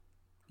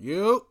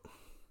Yo,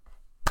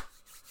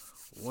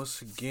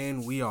 once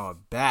again, we are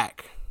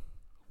back.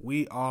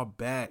 We are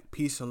back.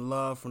 Peace and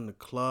love from the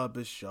club.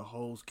 It's your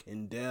host,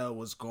 Kendale.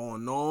 What's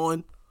going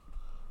on?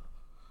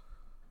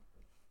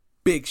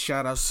 Big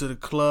shout outs to the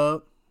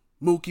club.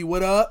 Mookie,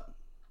 what up?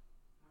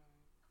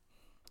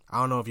 I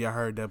don't know if y'all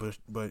heard that,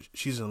 but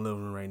she's in the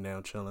living room right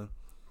now, chilling.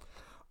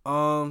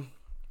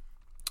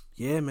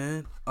 Yeah,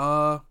 man.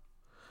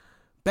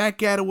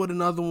 Back at it with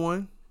another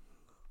one.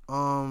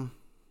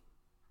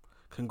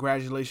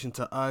 Congratulations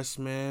to us,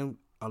 man.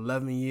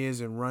 11 years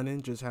and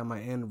running. Just had my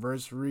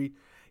anniversary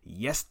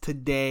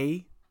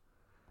yesterday.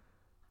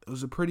 It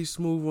was a pretty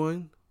smooth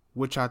one,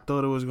 which I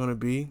thought it was going to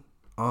be.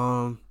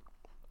 I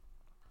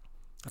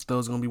thought it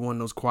was going to be one of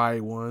those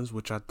quiet ones,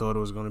 which I thought it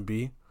was going to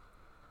be.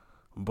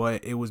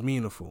 But it was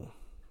meaningful.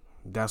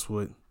 That's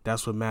what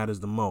matters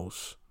the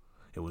most.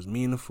 It was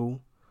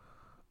meaningful.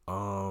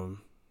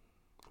 One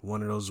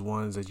of those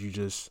ones that you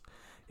just...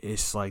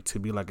 It's like to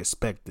be like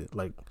expected.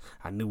 Like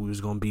I knew we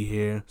was gonna be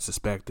here,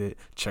 suspected,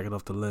 check it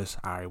off the list.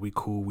 All right, we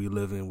cool, we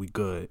living, we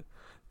good.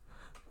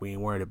 We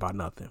ain't worried about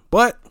nothing.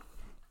 But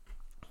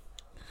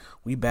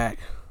we back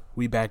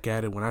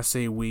at it. When I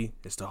say we,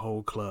 it's the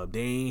whole club.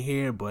 They ain't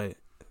here, but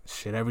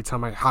shit, every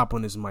time I hop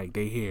on this mic,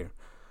 they here.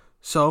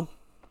 So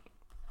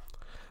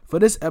for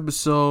this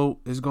episode,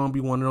 it's gonna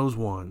be one of those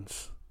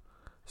ones.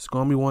 It's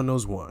gonna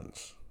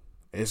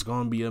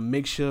be a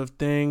mixture of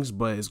things,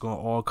 but it's gonna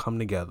all come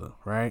together,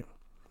 right?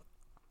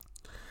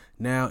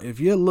 Now, if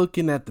you're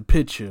looking at the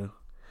picture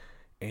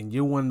and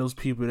you're one of those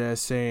people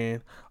that's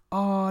saying,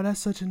 "Oh,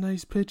 that's such a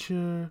nice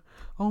picture.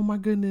 Oh my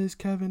goodness,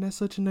 Kevin, that's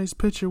such a nice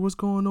picture. What's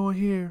going on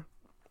here?"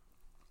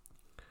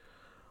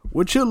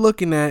 What you're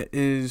looking at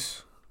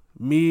is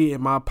me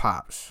and my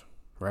pops,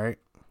 right?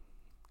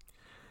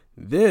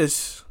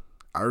 This,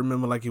 I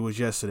remember like it was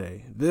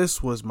yesterday.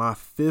 This was my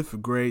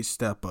 5th grade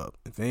step up.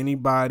 If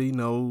anybody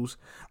knows,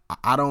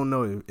 I don't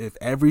know if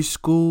every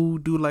school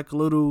do like a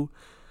little...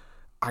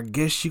 I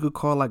guess you could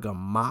call like a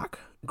mock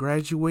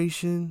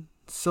graduation,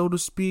 so to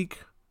speak.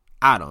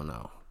 I don't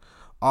know.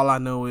 All I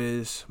know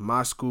is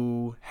my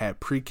school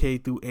had pre-K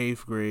through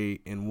 8th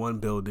grade in one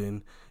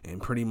building,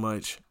 and pretty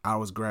much I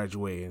was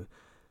graduating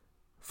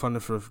from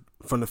the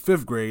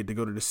 5th grade to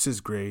go to the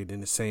 6th grade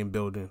in the same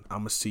building.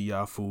 I'ma see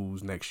y'all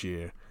fools next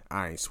year.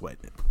 I ain't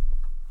sweating it.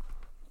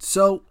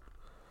 So,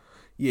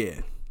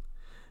 yeah.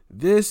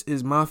 This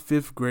is my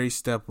 5th grade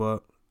step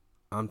up.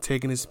 I'm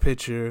taking this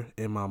picture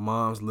in my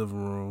mom's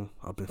living room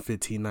up in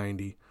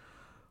 1590.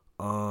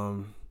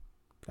 That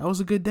was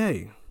a good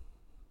day.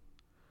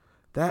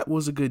 It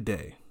was a good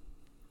day.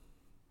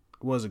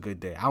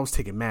 I was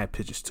taking mad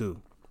pictures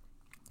too.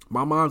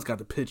 My mom's got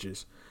the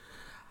pictures.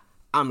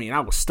 I mean, I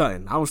was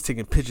stunting. I was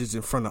taking pictures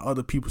in front of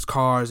other people's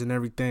cars and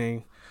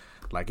everything.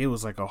 Like it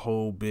was like a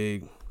whole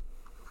big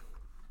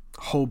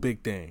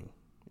thing.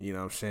 You know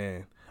what I'm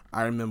saying?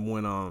 I remember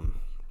when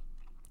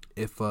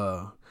if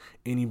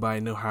anybody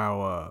know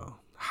how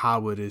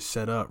Howard is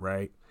set up,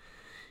 right?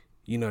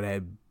 You know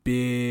that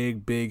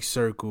big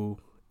circle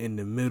in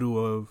the middle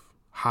of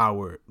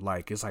Howard,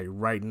 like it's like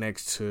right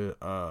next to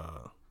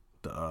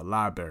the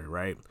library,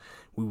 right?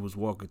 We was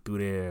walking through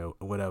there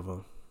or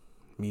whatever.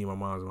 Me and my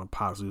mom and my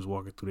pops, we was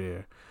walking through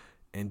there,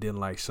 and then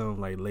like some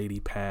like lady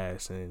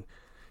passed, and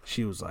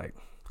she was like,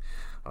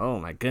 "Oh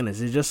my goodness,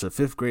 it's just a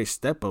 5th grade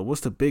step up.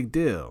 What's the big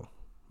deal?"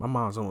 My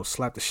mom's almost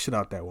slapped the shit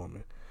out that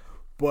woman.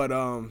 But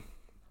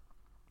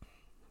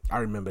I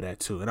remember that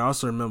too. And I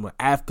also remember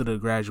after the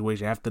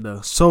graduation, after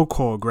the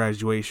so-called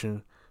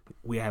graduation,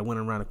 we had went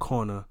around the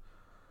corner.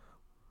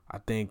 I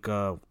think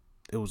it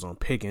was on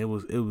Picking. It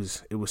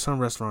was some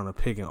restaurant on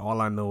Picking. All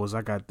I know is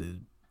I got this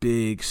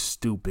big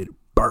stupid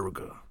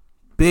burger.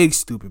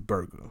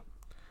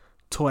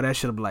 Tore that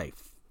shit up like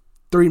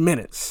 3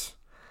 minutes.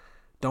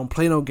 Don't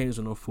play no games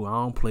with no food.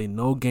 I don't play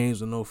no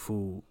games with no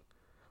food.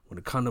 When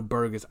it comes to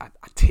burgers, I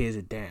tears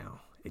it down.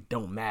 It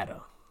don't matter.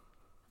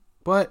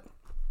 But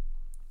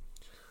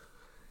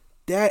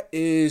that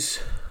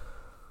is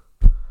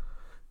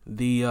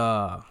the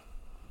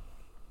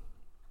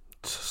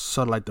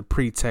sort of like the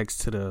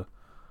pretext to the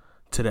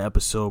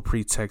episode,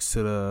 pretext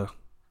to the,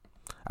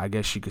 I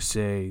guess you could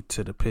say,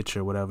 to the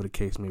picture, whatever the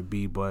case may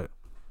be. But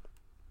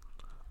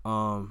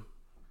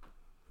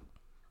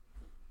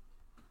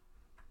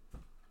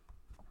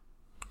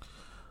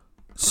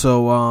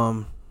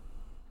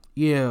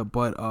yeah,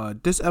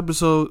 but this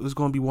episode is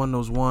gonna be one of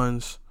those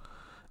ones.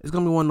 It's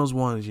gonna be one of those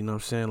ones, you know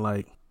what I'm saying?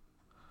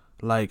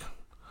 Like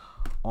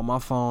on my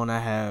phone I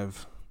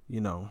have, you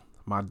know,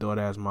 my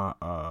daughter has my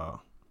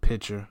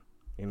picture,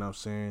 you know what I'm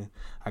saying?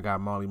 I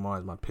got Molly Mar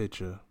as my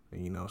picture.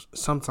 And, you know,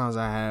 sometimes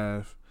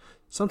I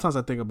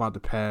think about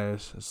the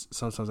past,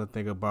 sometimes I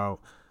think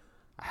about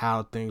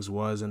how things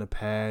was in the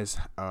past,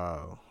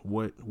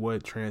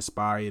 what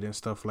transpired and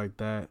stuff like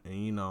that.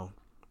 And you know,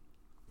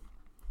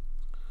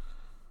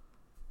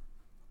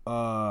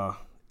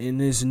 in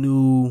this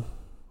new,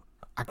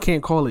 I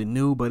can't call it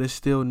new, but it's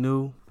still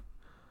new.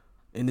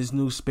 In this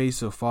new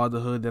space of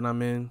fatherhood that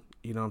I'm in,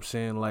 you know what I'm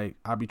saying? Like,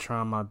 I be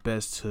trying my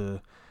best to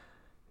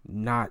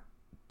not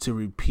to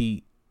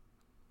repeat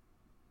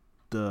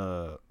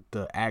the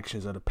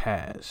actions of the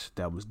past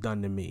that was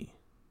done to me,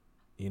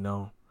 you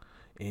know?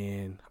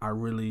 And I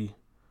really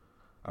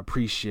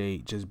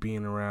appreciate just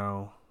being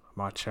around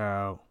my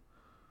child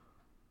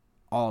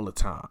all the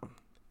time.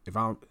 If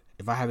I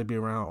had to be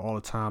around all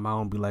the time, I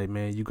don't be like,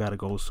 man, you gotta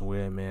go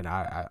somewhere, man.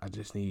 I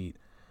just need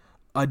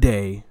a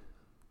day.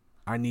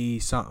 I need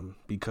something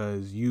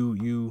because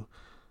you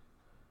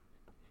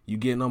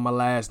getting on my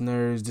last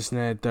nerves, this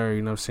and that, third.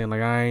 You know what I'm saying?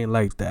 Like, I ain't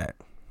like that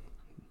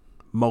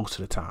most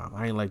of the time.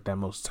 I ain't like that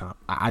most of the time.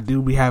 I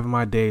do be having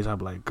my days. I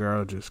be like,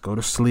 girl, just go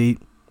to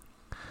sleep.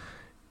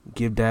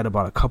 Give that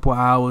about a couple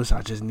hours.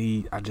 I just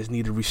need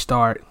to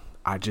restart.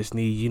 I just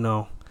need,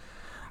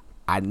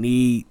 I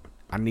need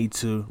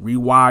to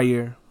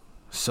rewire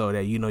so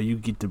that, you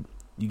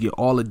get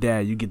all of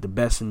that. You get the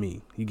best of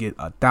me. You get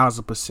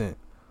 1,000%.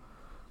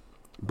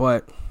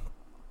 But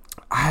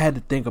I had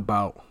to think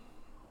about,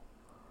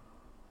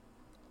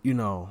 in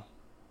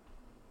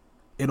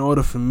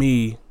order for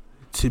me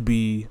to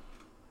be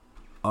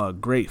a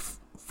great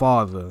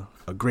father,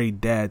 a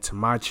great dad to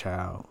my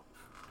child,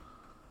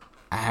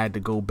 I had to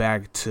go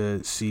back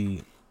to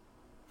see,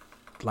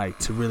 like,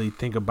 to really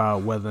think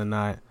about whether or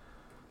not,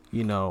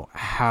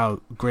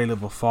 how great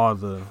of a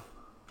father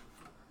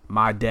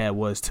my dad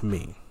was to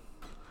me.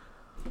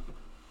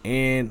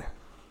 And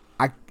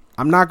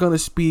I'm not going to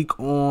speak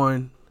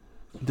on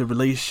the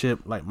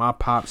relationship like my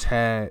pops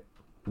had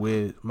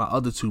with my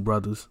other two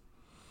brothers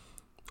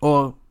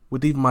or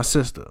with even my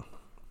sister,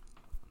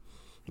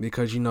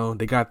 because,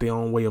 they got their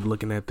own way of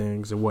looking at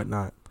things and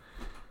whatnot.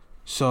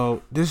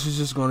 So this is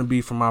just going to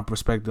be from my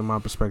perspective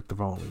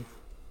only.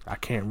 I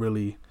can't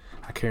really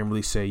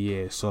say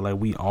yeah. So like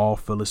we all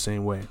feel the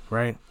same way,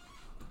 right?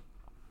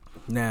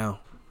 Now,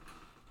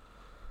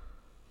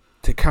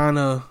 to kind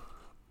of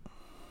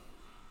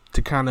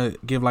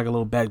give like a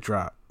little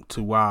backdrop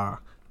to why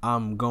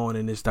I'm going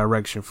in this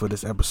direction for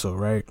this episode,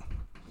 right?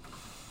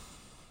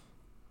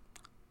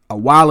 A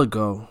while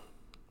ago,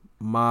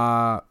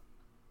 my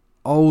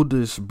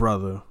oldest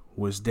brother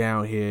was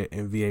down here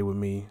in VA with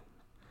me.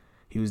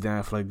 He was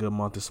down for like a good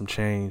month and some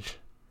change.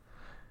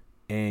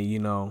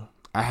 And,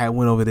 I had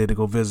went over there to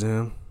go visit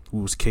him.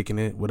 We was kicking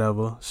it,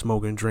 whatever,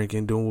 smoking,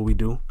 drinking, doing what we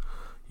do.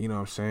 You know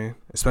what I'm saying?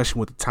 Especially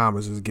when the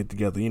Thomases get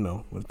together,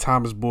 when the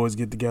Thomas boys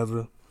get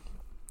together,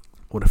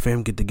 when the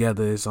fam get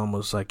together, it's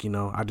almost like,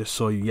 I just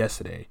saw you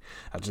yesterday.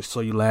 I just saw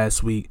you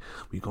last week.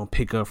 We gonna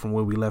pick up from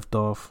where we left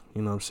off.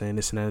 You know what I'm saying?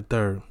 This and that,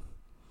 third.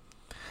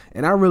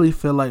 And I really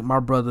feel like my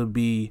brother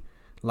be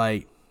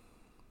like,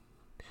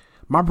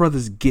 my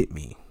brothers get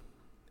me.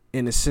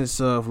 In the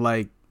sense of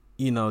like,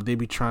 they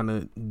be trying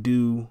to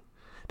do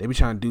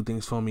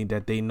things for me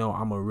that they know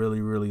I'ma really,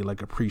 really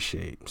like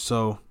appreciate.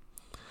 So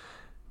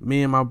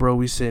me and my bro,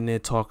 we sitting there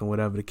talking,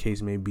 whatever the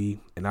case may be,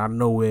 and out of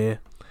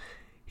nowhere,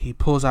 he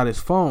pulls out his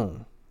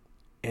phone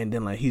and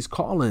then like he's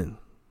calling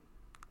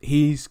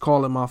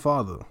my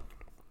father.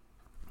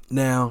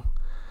 Now,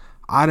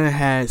 I done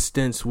had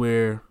stints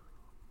where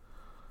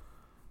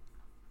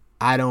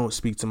I don't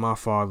speak to my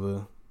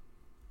father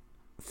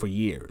for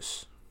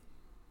years.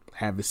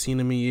 Haven't seen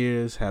him in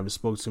years, haven't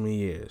spoke to him in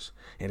years.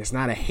 And it's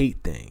not a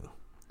hate thing.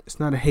 It's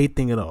not a hate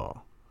thing at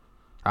all.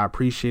 I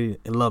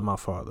appreciate and love my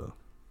father.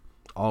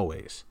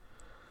 Always.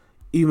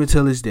 Even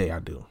till this day I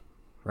do.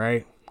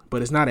 Right?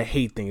 But it's not a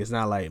hate thing. It's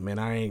not like,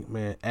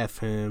 man, F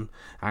him.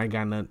 I ain't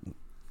got nothing.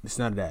 It's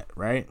none of that,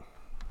 right?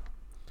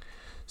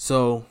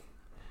 So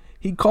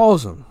he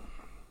calls him.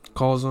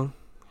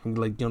 He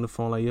like get on the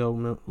phone like, yo,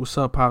 man, what's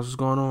up, Pops? What's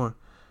going on?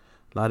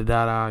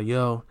 La-da-da-da.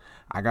 Yo,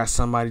 I got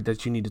somebody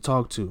that you need to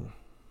talk to.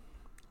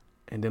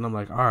 And then I'm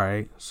like, all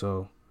right,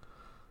 so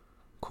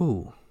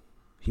cool.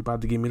 He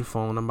about to give me the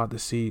phone. I'm about to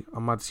see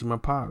my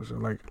pops.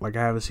 Like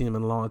I haven't seen him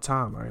in a long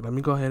time. All right, let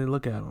me go ahead and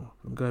look at him.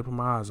 Let me go ahead and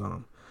put my eyes on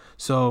him.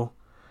 So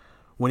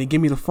when he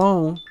give me the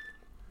phone,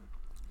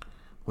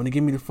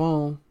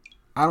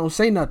 I don't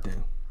say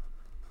nothing.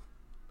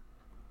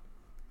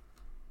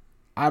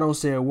 I don't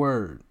say a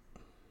word.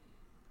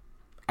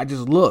 I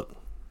just look,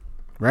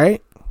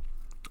 right?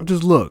 I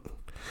just look.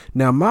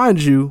 Now,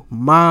 mind you,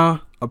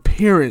 my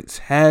appearance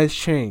has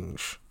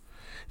changed.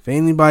 If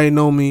anybody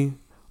know me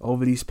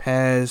over these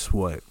past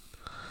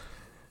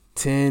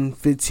 10,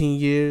 15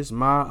 years,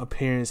 my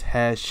appearance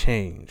has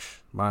changed.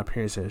 My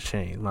appearance has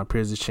changed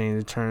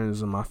in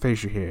terms of my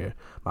facial hair.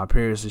 My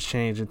appearance has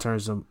changed in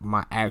terms of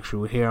my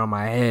actual hair on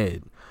my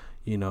head.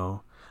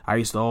 I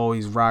used to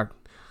always rock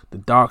the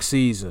dark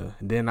Caesar,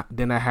 and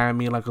then I had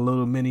me like a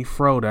little mini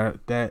fro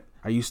that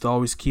I used to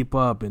always keep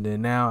up, and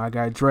then now I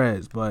got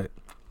dreads. But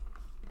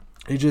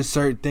it's just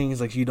certain things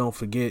like you don't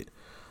forget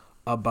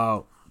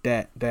about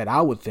that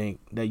I would think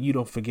that you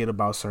don't forget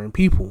about certain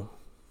people,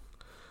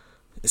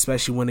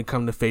 especially when it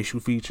comes to facial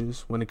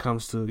features, when it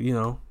comes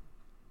to,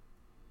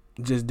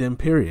 just them,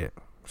 period.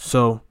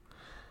 So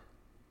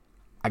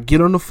I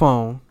get on the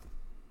phone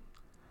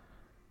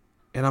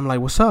and I'm like,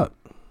 what's up?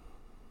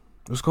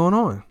 What's going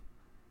on?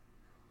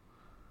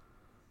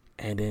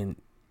 And then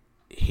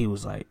he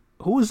was like,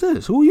 who is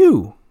this? Who are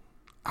you?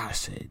 I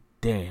said,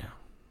 damn.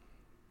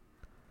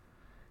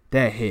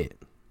 That hit.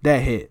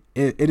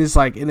 it is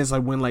like,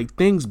 when like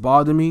things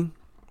bother me,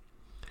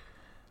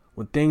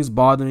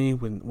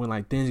 when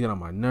like things get on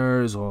my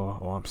nerves, or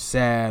I'm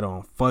sad, or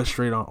I'm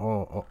frustrated,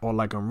 or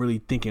like I'm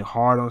really thinking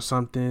hard on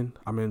something,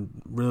 I'm in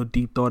real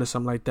deep thought or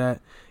something like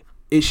that,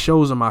 it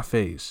shows on my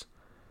face.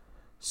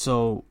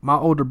 So my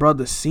older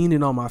brother seen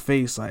it on my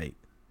face, like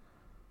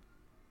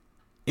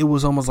it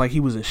was almost like he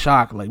was in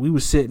shock. Like we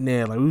was sitting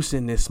there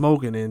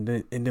smoking,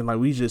 and then like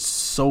we just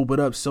sobered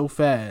up so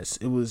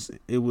fast. It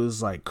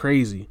was like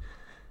crazy.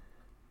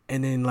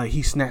 And then like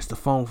he snatched the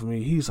phone from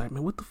me. He was like,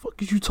 "Man, what the fuck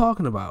is you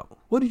talking about?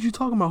 What did you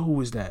talking about? Who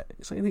was that?"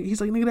 He's like,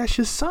 "Nigga, that's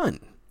your son."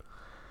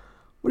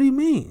 What do you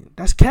mean?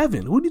 That's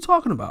Kevin. Who are you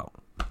talking about?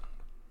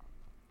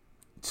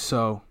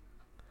 So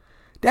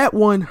that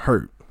one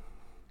hurt.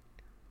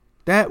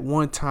 That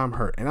one time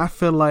hurt. And I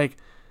feel like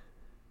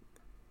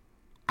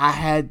I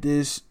had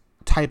this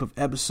type of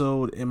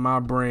episode in my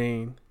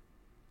brain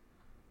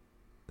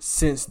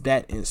since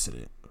that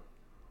incident.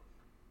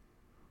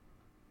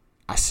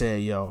 I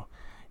said, yo,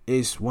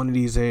 it's one of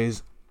these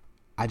days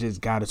I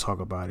just got to talk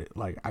about it.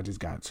 Like, I just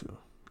got to.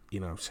 You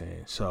know what I'm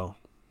saying? So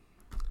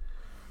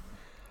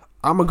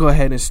I'm going to go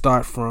ahead and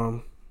start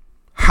from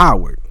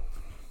Howard,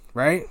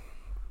 right?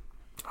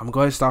 I'm going to go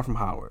ahead and start from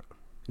Howard.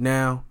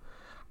 Now,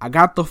 I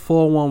got the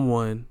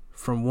 411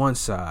 from one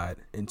side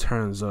in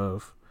terms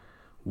of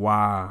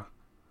even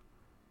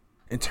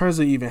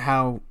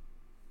how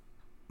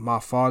my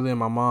father and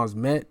my mom's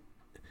met,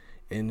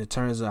 and in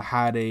terms of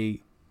how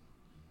they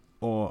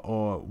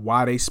or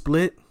why they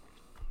split.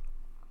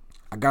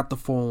 I got the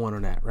 411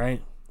 on that,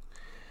 right?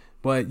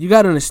 But you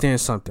got to understand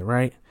something,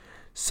 right?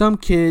 Some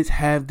kids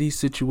have these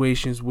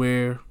situations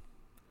where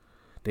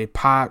their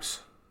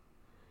pops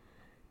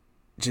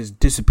just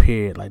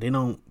disappeared. Like they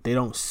don't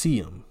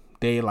see them.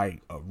 They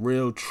like a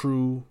real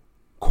true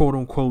quote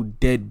unquote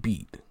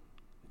deadbeat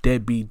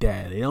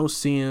dad. They don't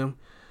see him.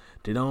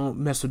 They don't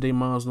mess with their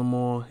moms no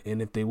more.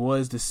 And if they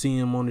was to see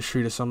him on the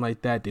street or something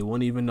like that, they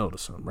wouldn't even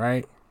notice him,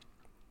 right?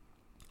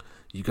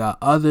 You got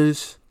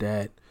others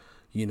that,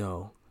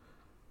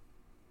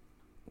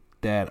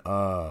 that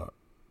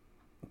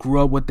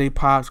grew up with their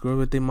pops, grew up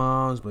with their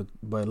moms,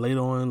 but later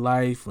on in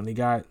life, when they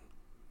got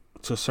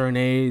to a certain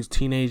age,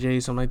 teenage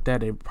age, something like that,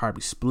 they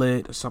probably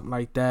split or something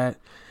like that.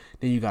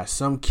 Then you got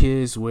some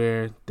kids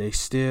where they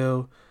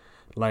still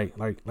like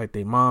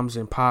their moms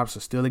and pops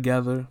are still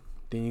together.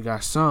 Then you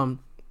got some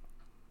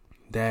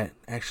that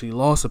actually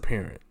lost a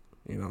parent,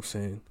 you know what I'm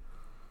saying,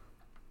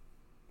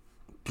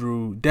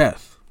 through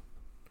death.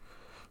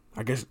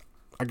 I guess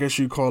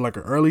you call it like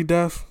an early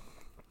death,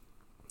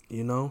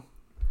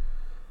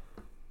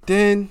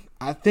 Then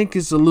I think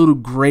it's a little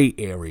gray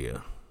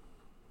area.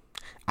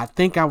 I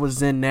think I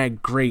was in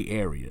that gray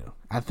area.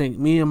 I think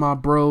me and my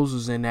bros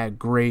was in that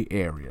gray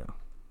area.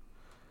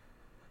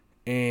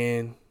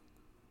 And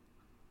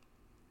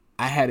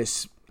I had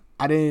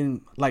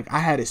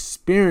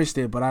experienced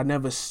it, but I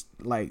never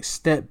like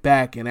stepped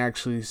back and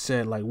actually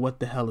said like, what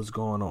the hell is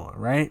going on,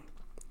 right?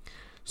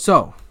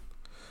 So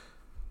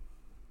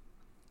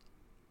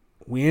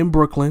we in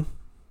Brooklyn.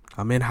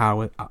 I'm in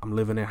Howard. I'm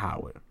living in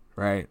Howard,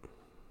 right?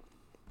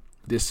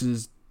 This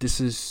is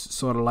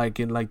sort of like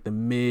in like the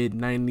mid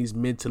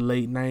to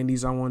late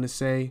 90s, I want to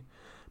say.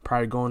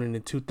 Probably going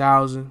into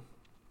 2000,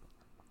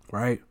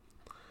 right?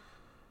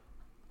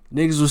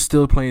 Niggas was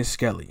still playing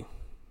Skelly.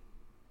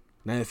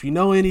 Now, if you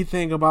know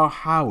anything about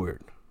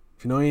Howard,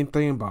 if you know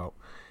anything about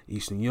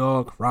East New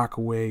York,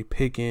 Rockaway,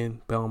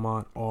 Pickin,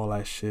 Belmont, all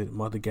that shit,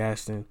 Mother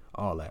Gaston,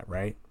 all that,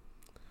 right?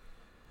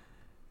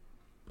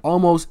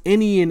 Almost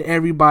any and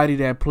everybody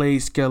that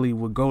played Skelly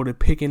would go to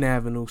Pickin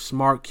Avenue,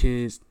 Smart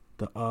Kids,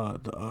 the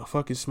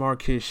fucking Smart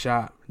Kids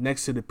shop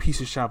next to the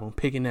pizza shop on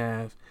Pickin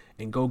Ave,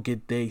 and go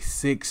get they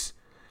six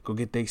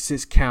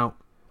count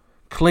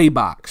clay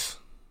box.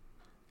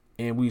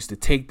 And we used to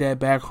take that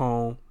back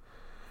home,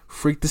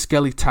 freak the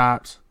Skelly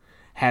tops,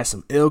 had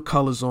some ill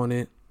colors on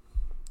it,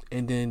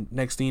 and then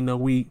next thing you know,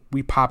 we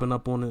popping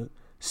up on the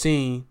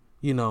scene,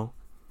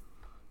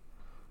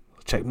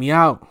 Check me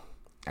out.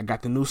 I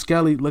got the new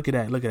Skelly. Look at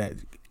that.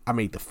 I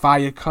made the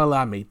fire color.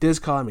 I made this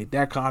color. I made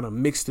that color. I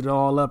done mixed it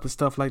all up and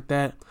stuff like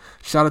that.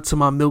 Shout out to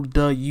my Milk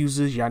Dud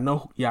users. Y'all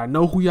know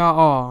who y'all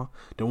are.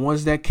 The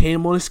ones that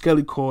came on the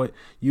Skelly court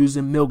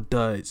using Milk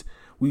Duds.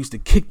 We used to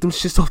kick them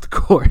shits off the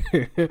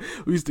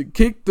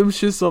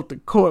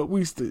court.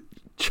 We used to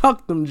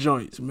chuck them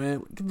joints,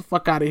 man. Get the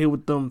fuck out of here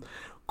with them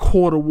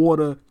quarter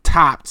water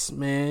tops,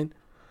 man.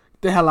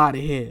 Get the hell out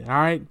of here, all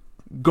right?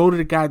 Go to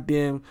the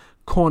goddamn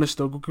corner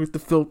store. Go get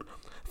the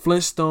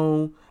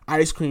Flintstone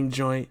ice cream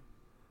joint,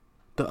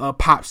 the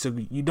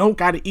popsicle. You don't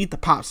got to eat the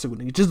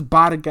popsicle. You just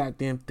buy the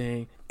goddamn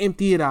thing,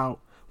 empty it out,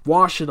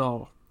 wash it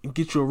off, and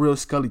get you a real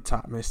Skelly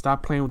top, man.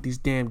 Stop playing with these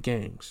damn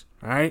games,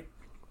 all right?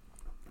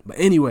 But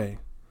anyway,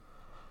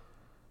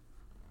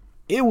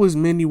 it was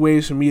many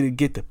ways for me to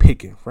get to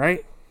Pickin,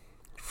 right?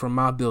 From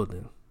my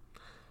building.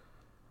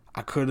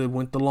 I could have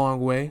went the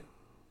long way.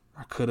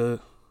 I could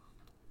have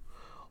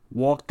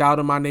walked out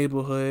of my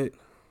neighborhood,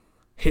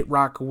 hit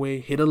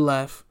Rockaway, hit a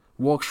left,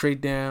 walk straight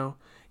down,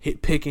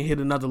 hit Pickin, hit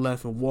another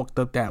left, and walked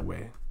up that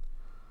way.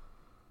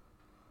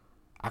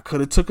 I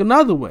could have took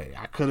another way.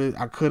 I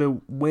could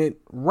have went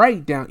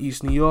right down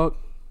East New York,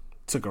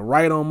 took a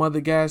right on Mother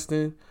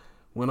Gaston,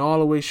 went all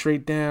the way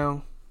straight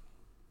down,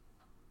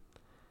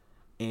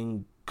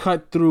 and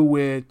cut through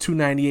where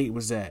 298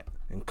 was at,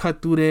 and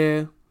cut through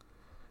there,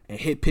 and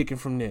hit Picking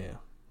from there.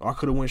 Or I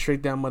could have went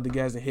straight down Mother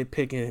Gaston, hit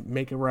Picking,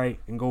 make it right,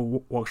 and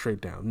go walk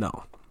straight down.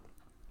 No,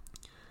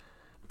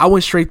 I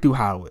went straight through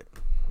Howard,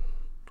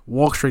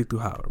 walked straight through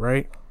Howard,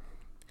 right?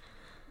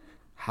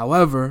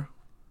 However,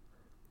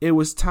 it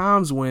was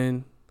times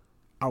when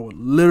I would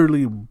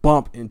literally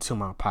bump into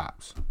my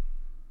pops.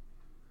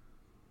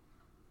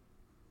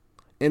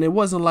 And it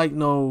wasn't like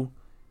no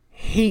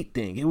hate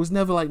thing. It was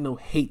never like no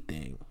hate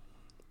thing.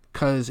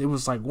 Because it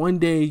was like one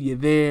day you're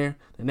there,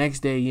 the next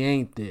day you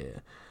ain't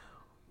there.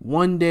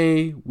 One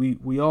day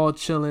we all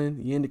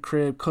chilling, you in the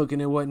crib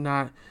cooking and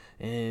whatnot.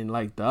 And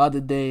like the other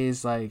day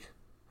it's like,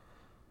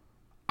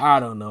 I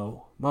don't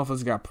know,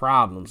 motherfuckers got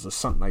problems or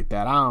something like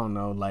that. I don't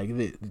know, like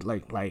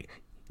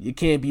you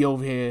can't be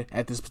over here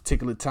at this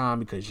particular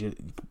time because you're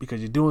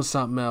doing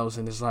something else.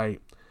 And it's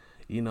like,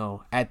 you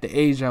know, at the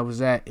age I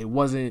was at, it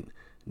wasn't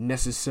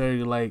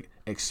necessarily like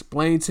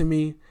explained to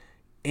me,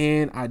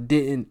 and I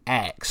didn't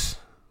ask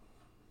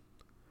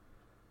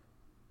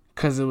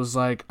because it was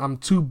like I'm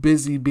too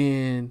busy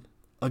being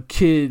a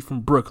kid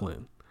from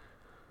Brooklyn.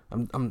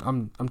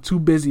 I'm too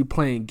busy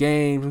playing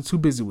games. I'm too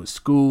busy with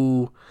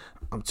school.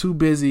 I'm too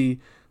busy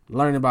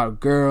learning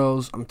about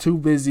girls. I'm too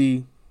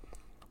busy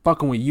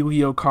fucking with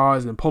Yu-Gi-Oh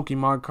cards and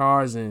Pokemon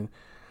cards and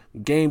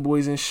Game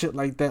Boys and shit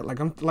like that. Like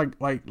I'm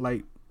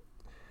like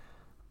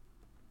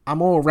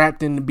I'm all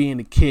wrapped into being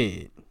a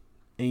kid.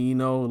 And you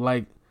know,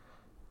 like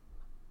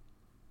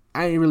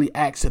I ain't really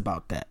asked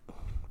about that.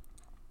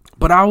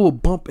 But I will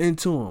bump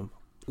into him.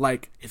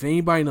 Like, if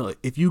anybody knows,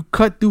 if you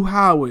cut through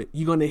Howard,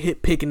 you're gonna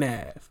hit Picking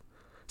Ave.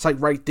 It's like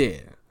right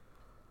there.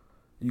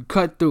 You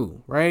cut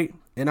through, right?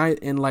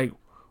 And like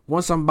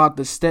once I'm about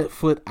to step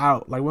foot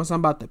out, like once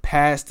I'm about to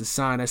pass the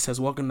sign that says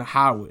welcome to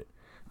Howard,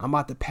 I'm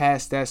about to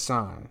pass that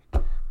sign.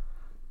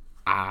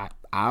 I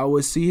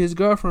always see his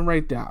girlfriend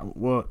right there.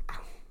 Well,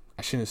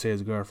 I shouldn't say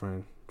his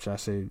girlfriend. Should I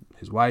say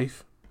his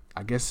wife?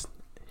 I guess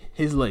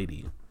his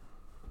lady.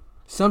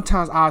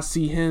 Sometimes I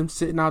see him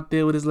sitting out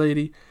there with his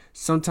lady.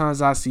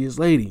 Sometimes I see his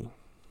lady.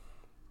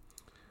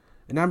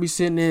 And I be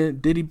sitting there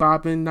diddy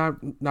bopping,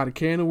 not a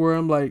care in the world.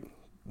 I'm like,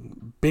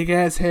 big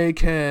ass head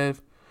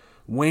Kev,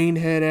 Wayne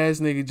head ass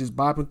nigga just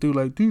bopping through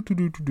like do do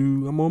do do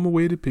do. I'm on my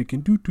way to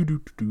Picking do do do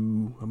do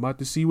do. I'm about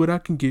to see what I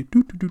can get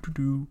do do do do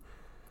do.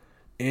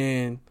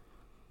 And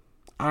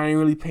I ain't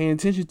really paying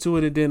attention to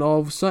it. And then all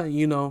of a sudden,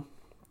 you know,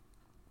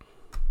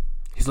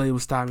 his lady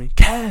would stop me.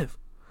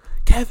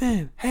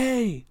 Kevin,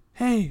 hey,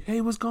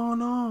 what's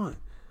going on?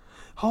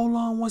 Hold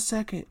on 1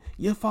 second.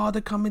 Your father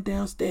coming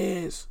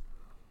downstairs.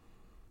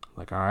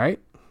 Like, all right,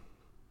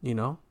 you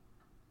know,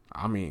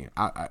 I mean,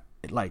 I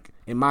like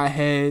in my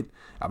head,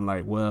 I'm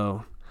like,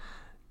 well,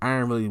 I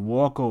didn't really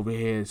walk over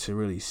here to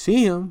really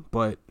see him,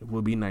 but it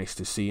would be nice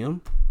to see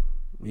him,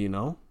 you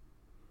know.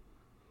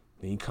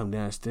 Then you come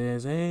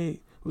downstairs,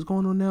 hey, what's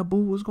going on there, boo?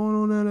 What's going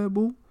on there,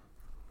 boo?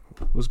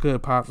 What's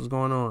good, Pops? What's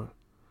going on?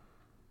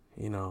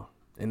 You know,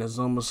 and it's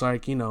almost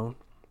like, you know,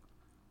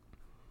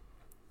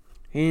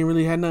 he ain't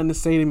really had nothing to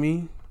say to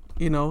me.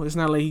 You know, it's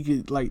not like he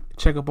could like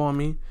check up on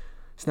me.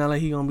 It's not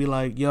like he gonna be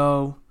like,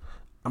 yo,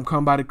 I'm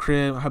coming by the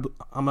crib.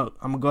 I'm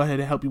gonna go ahead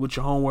and help you with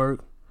your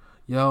homework.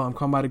 Yo, I'm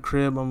coming by the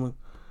crib. I'm gonna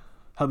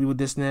help you with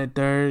this and that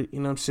third. You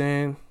know what I'm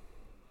saying?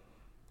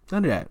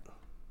 None of that.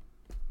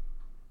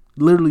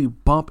 Literally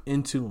bump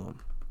into him.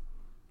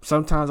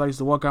 Sometimes I used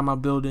to walk out my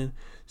building,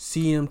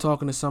 see him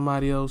talking to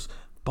somebody else,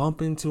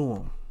 bump into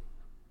him.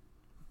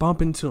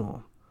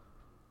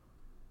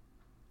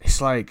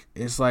 It's like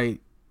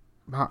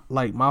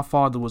my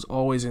father was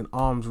always in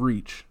arm's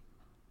reach.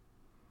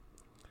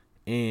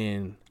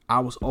 And I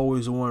was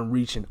always the one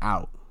reaching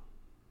out.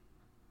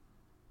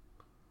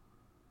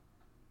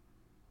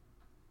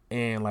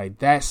 And like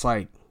that's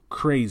like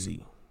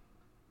crazy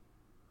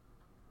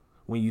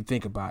when you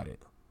think about it.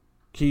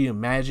 Can you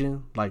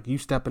imagine like you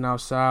stepping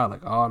outside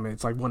like, oh man,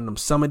 it's like one of them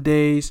summer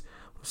days.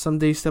 Some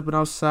days stepping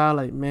outside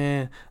like,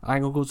 man, I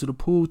ain't gonna go to the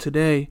pool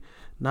today.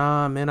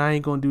 Nah, man, I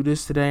ain't gonna do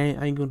this today.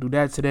 I ain't gonna do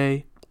that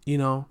today. You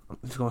know, I'm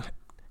just gonna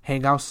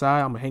hang outside.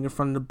 I'm gonna hang in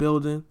front of the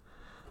building.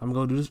 I'm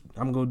gonna do this.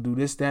 I'm gonna do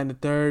this, that, and the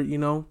third. You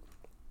know,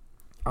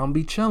 I'm gonna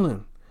be chilling.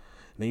 And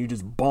then you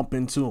just bump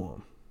into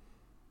him.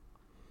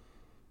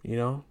 You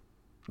know,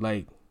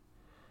 like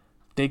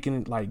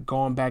thinking, like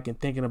going back and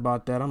thinking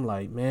about that. I'm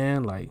like,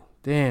 man, like,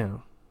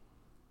 damn,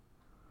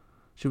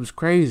 shit was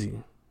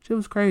crazy. Shit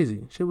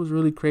was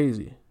really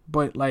crazy.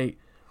 But like,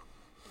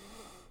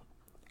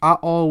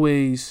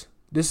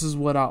 this is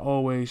what I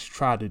always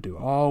try to do.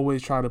 I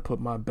always try to put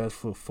my best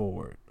foot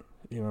forward.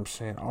 You know what I'm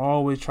saying? I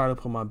always try to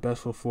put my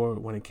best foot forward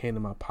when it came to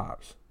my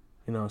pops.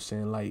 You know what I'm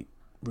saying? Like,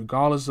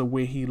 regardless of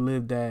where he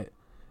lived at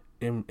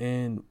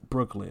in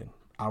Brooklyn,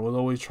 I would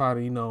always try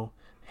to, you know,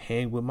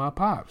 hang with my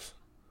pops.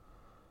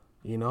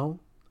 You know?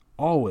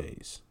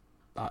 Always.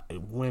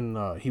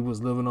 When he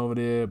was living over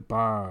there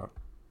by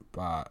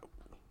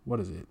what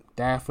is it,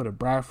 Dafford or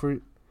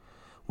Bradford,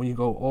 when you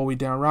go all the way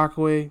down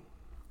Rockaway,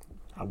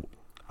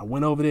 I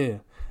went over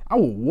there. I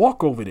will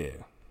walk over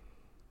there.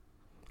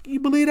 Can you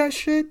believe that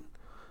shit?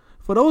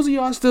 For those of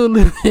y'all still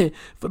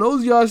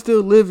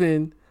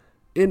living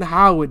in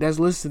Howard, that's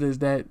listeners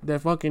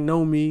that fucking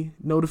know me,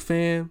 know the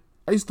fam,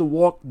 I used to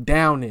walk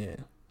down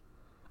there.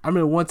 I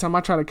remember one time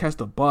I tried to catch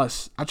the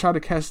bus. I tried to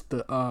catch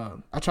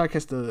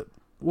the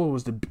what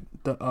was the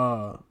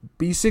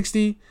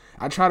B60?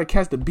 I tried to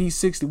catch the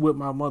B60 with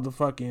my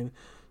motherfucking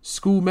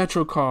school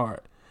Metro card.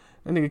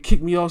 That nigga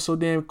kicked me off so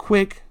damn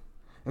quick,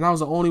 and I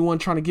was the only one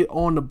trying to get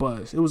on the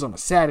bus. It was on a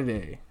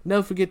Saturday.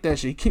 Never forget that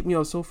shit. He kicked me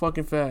off so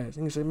fucking fast.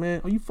 And he said, "Man,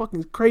 are you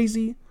fucking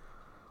crazy?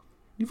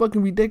 You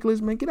fucking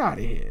ridiculous, man. Get out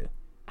of here."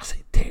 I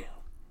said, "Damn."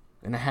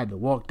 And I had to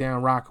walk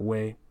down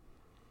Rockaway.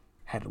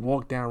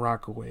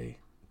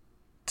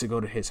 To go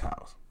to his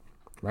house,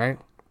 right?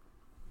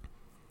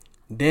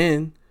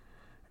 Then,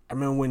 I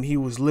remember when he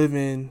was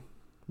living,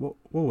 what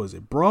was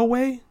it,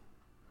 Broadway?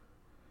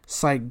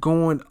 It's like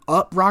going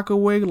up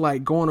Rockaway,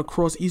 like going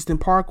across Eastern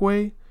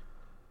Parkway.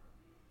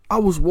 I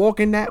was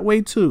walking that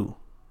way too.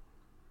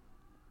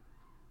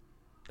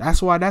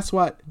 That's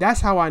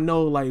how I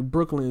know like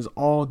Brooklyn is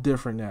all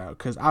different now.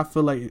 Cause I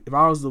feel like if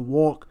I was to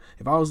walk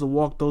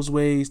those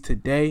ways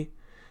today,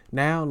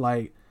 now,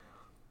 like,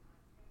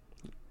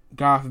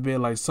 God forbid,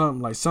 like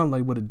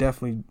something would have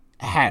definitely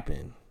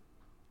happened.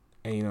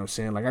 And you know what I'm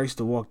saying? Like I used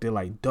to walk there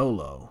like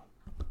Dolo,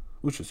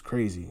 which was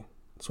crazy.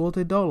 So what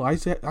they Dolo? I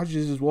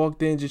just walk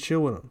there and just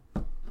chill with them.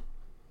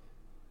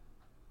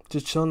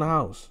 Just chill in the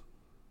house.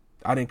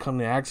 I didn't come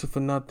there asking for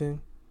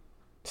nothing.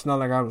 It's not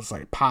like I was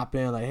like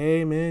popping like,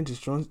 "Hey man,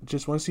 just want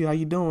to see how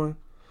you doing.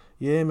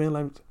 Yeah man,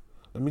 like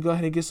let me go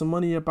ahead and get some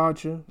money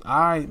about you. All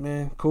right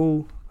man,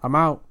 cool. I'm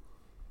out."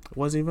 It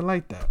wasn't even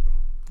like that,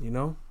 you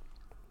know.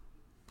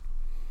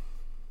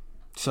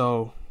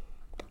 So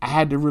I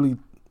had to really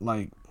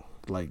like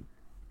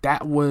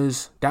that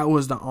was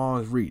the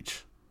arm's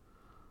reach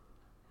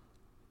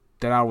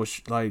that I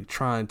was like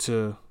trying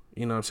to,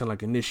 you know what I'm saying,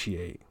 like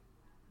initiate.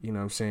 You know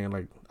what I'm saying?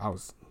 Like I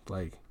was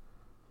like,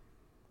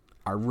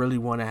 I really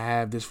want to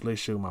have this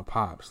relationship with my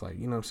pops. Like,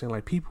 you know what I'm saying?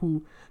 Like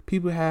people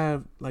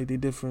have like they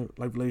different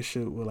like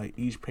relationship with like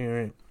each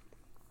parent.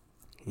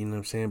 You know what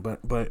I'm saying?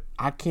 But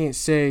I can't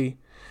say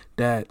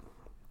that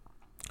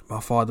my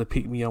father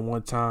picked me up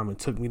one time and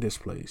took me this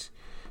place.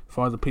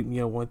 Father picked me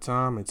up one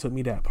time and took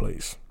me that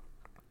place.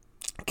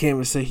 I can't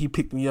even say he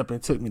picked me up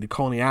and took me to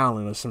Coney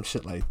Island or some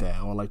shit like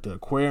that, or like the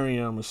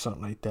aquarium or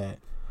something like that.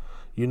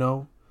 You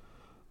know,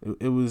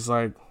 it was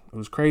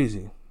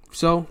crazy.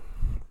 So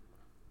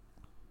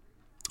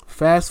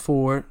fast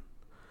forward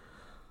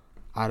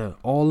out of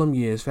all them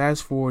years,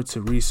 fast forward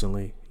to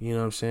recently. You know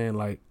what I'm saying?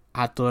 Like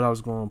I thought I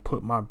was going to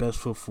put my best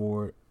foot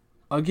forward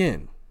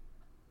again,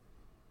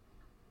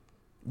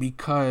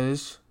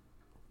 because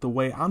the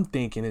way I'm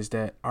thinking is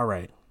that, all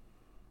right,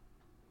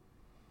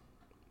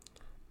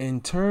 in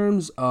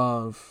terms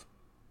of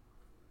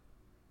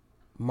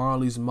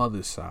Marley's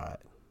mother's side,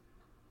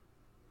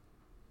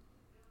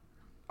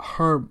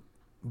 her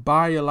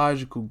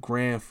biological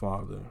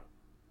grandfather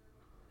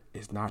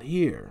is not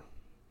here,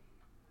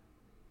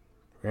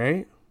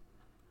 right?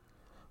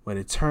 But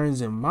it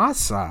turns in my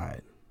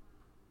side,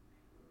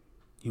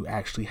 you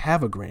actually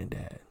have a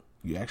granddad.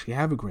 You actually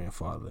have a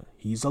grandfather.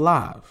 He's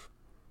alive.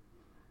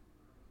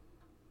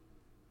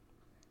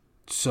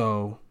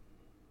 So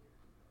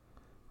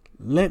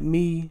let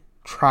me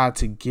try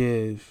to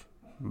give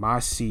my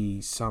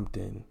seed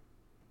something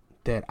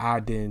that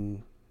I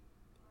didn't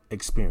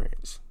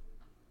experience.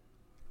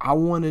 I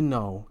want to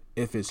know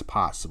if it's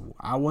possible.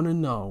 I want to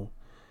know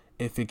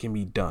if it can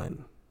be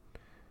done.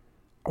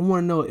 I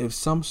want to know if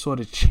some sort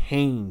of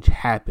change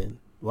happened.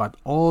 Like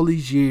all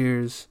these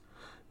years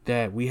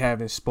that we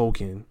haven't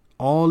spoken,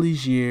 all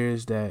these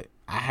years that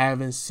I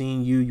haven't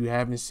seen you, you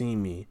haven't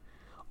seen me.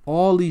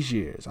 All these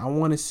years, I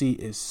want to see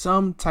if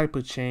some type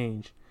of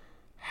change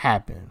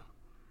happened.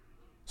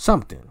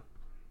 Something.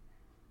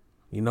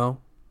 You know?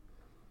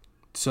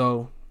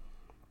 So,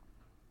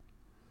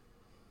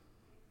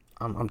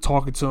 I'm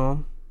talking to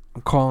him.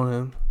 I'm calling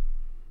him.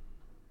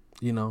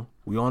 You know,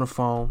 we on the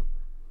phone.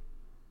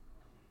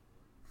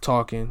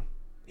 Talking.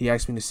 He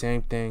asked me the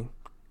same thing.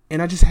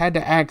 And I just had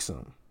to ask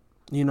him.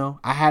 You know,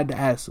 I had to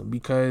ask him,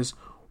 because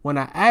when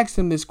I asked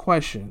him this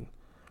question,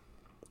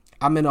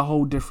 I'm in a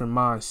whole different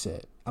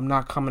mindset. I'm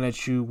not coming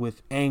at you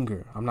with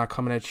anger. I'm not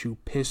coming at you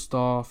pissed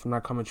off. I'm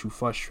not coming at you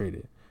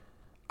frustrated.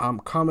 I'm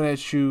coming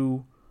at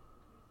you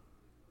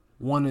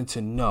wanting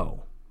to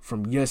know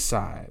from your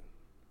side,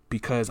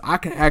 because I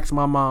can ask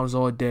my moms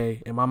all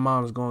day and my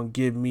mom's going to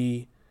give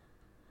me,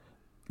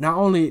 not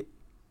only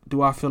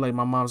do I feel like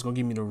my mom's going to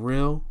give me the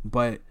real,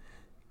 but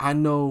I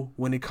know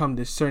when it comes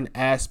to certain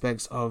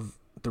aspects of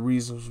the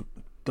reasons,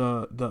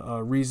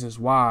 the reasons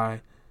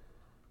why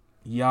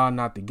y'all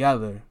not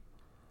together,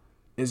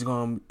 it's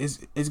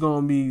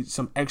gonna be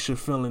some extra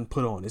feeling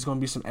put on. It's gonna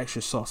be some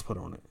extra sauce put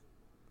on it.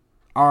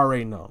 I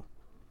already know.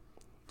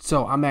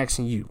 So I'm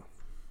asking you,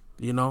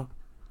 you know,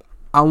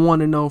 I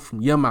want to know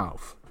from your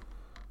mouth,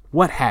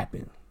 what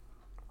happened?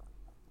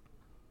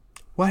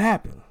 What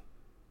happened?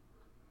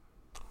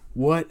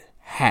 What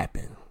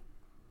happened?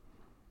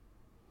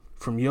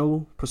 From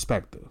your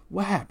perspective,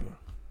 what happened?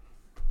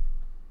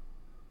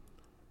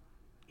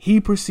 He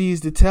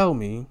proceeds to tell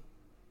me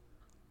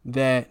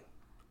that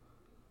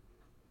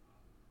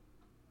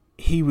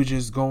he was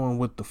just going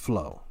with the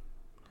flow.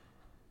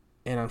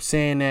 And I'm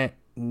saying that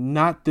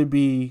not to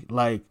be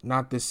like,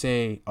 not to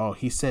say, oh,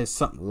 he said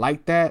something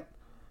like that.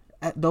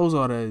 Those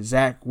are the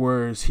exact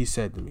words he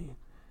said to me.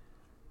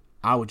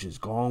 I was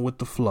just going with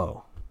the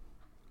flow.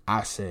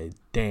 I said,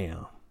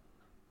 damn.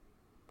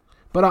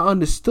 But I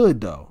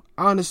understood though.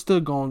 I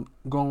understood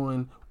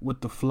going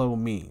with the flow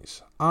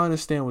means. I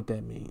understand what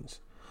that means.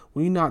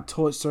 When you're not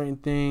taught certain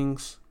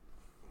things,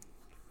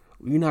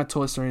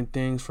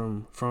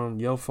 from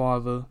your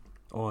father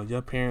or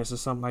your parents or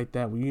something like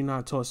that, when you're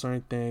not taught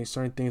certain things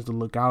to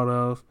look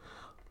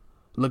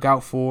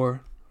out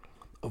for,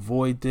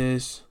 avoid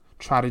this,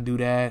 try to do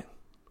that,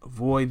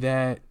 avoid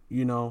that,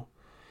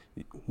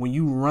 when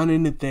you run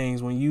into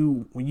things, when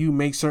you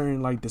make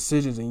certain like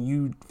decisions and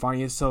you find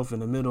yourself in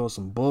the middle of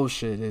some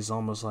bullshit, it's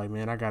almost like,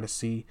 man, I gotta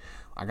see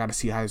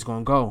how it's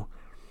gonna go.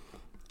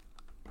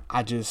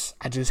 I just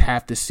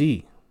have to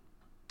see.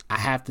 I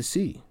have to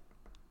see.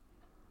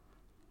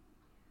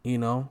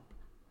 I'm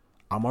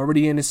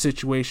already in this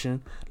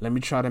situation. Let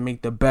me try to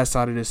make the best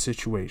out of this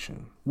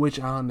situation, which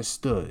I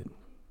understood,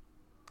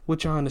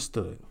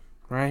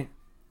 right?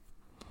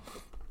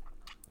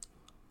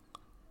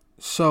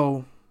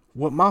 So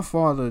what my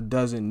father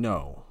doesn't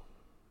know,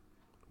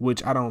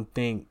 which I don't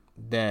think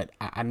that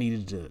I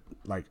needed to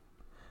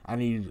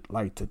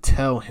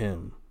tell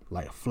him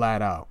like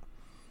flat out,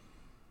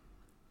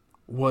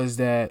 was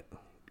that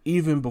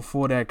even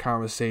before that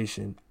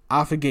conversation,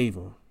 I forgave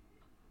him.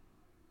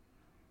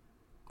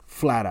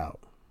 Flat out.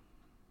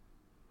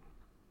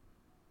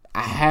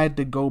 I had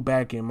to go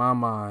back in my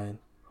mind,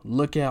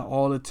 look at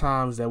all the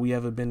times that we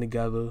ever been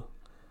together,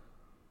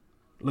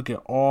 look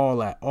at all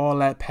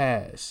that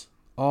past,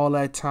 all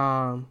that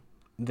time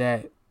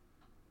that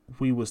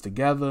we was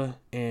together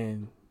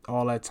and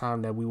all that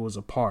time that we was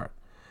apart.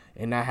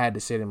 And I had to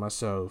say to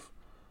myself,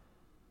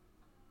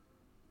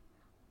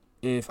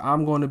 if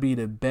I'm going to be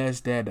the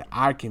best dad that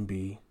I can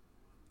be,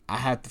 I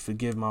have to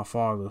forgive my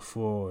father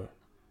for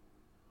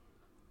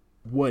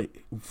what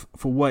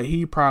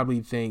he probably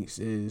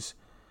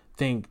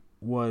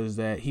was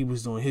that he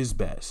was doing his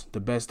best, the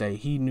best that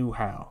he knew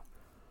how.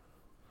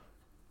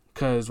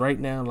 Cause right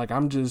now, like I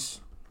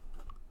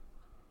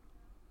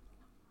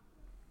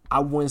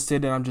wouldn't say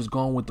that I'm just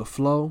going with the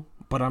flow,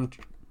 but I'm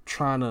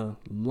trying to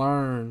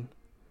learn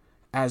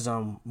as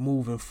I'm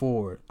moving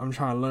forward. I'm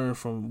trying to learn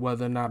from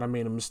whether or not I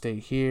made a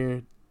mistake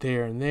here,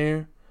 there, and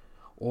there,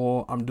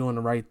 or I'm doing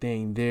the right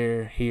thing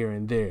there, here,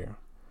 and there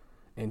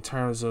in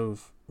terms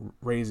of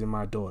raising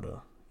my daughter.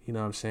 You know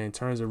what I'm saying? In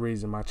terms of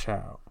raising my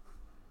child.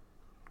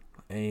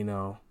 And,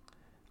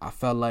 I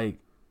felt like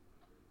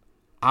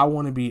I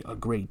want to be a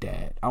great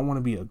dad. I want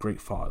to be a great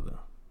father.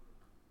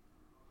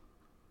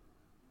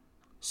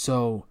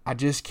 So I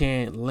just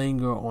can't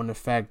linger on the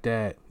fact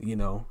that,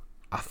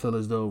 I feel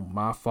as though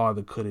my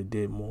father could have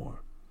did more.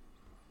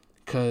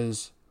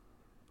 Because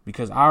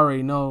I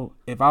already know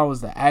if I was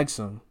to ask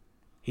him,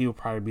 he would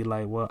probably be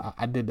like, well,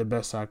 I did the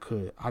best I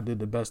could. I did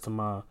the best of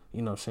my,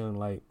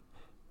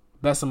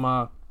 best of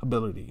my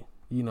ability,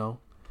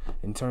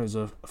 in terms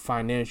of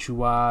financial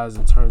wise,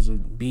 in terms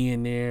of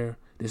being there,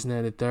 this and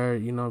that, the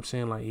third,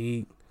 like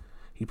he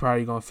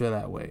probably gonna feel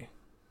that way.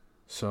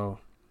 So,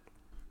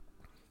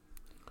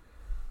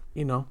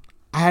 I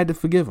had to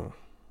forgive him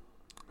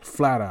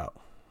flat out.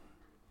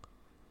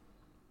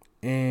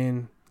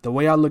 And the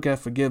way I look at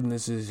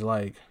forgiveness is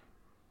like,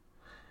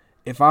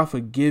 if I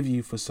forgive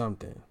you for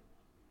something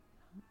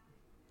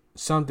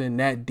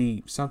that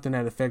deep, something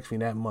that affects me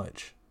that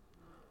much,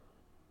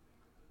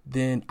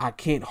 then I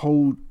can't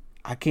hold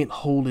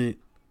it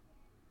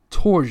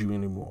towards you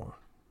anymore.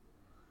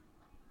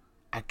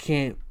 I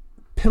can't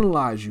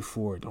penalize you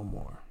for it no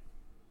more.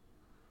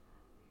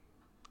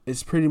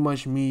 It's pretty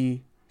much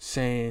me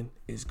saying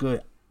it's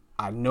good.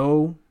 I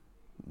know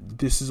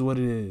this is what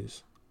it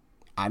is.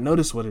 I know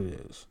this is what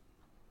it is.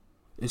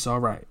 It's all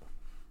right.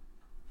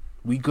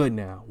 We good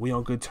now. We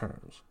on good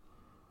terms.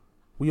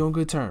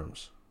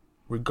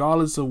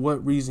 Regardless of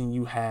what reason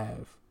you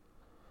have,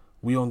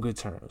 we on good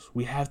terms.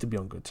 We have to be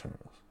on good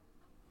terms.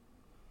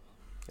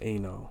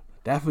 And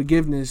that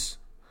forgiveness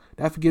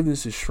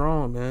is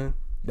strong, man.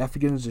 That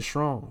forgiveness is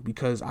strong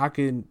because I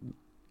can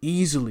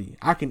easily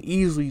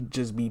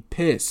just be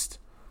pissed.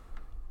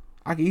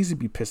 I can easily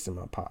be pissed at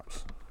my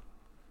pops.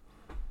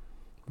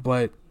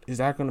 But is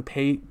that going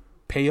to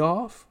pay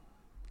off?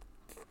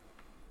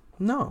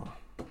 No.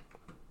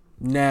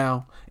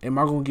 Now, am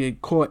I going to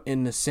get caught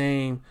in the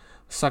same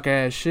suck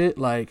ass shit,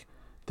 like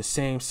the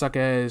same suck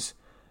ass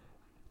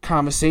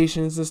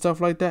conversations and stuff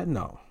like that?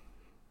 No.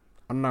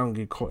 I'm not going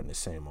to get caught in the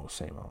same old.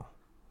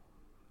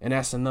 And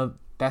that's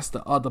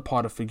the other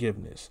part of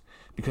forgiveness.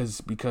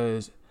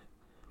 Because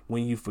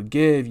when you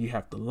forgive, you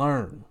have to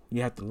learn.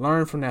 You have to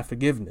learn from that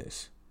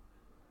forgiveness.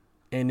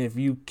 And if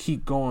you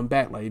keep going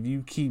back, like if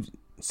you keep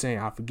saying,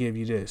 I forgive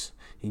you this.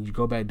 And you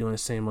go back doing the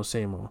same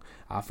old.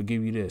 I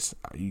forgive you this.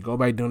 You go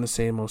back doing the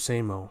same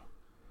old.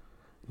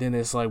 Then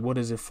it's like, what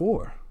is it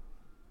for?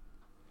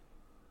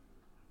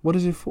 What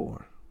is it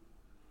for?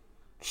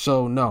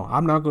 So, no,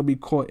 I'm not going to be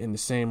caught in the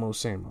same old.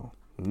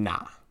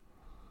 Nah.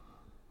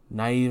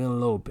 Not even a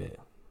little bit.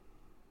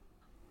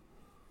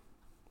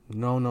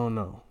 No. You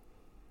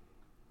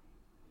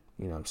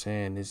know what I'm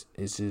saying?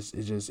 It's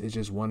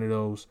just one of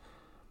those.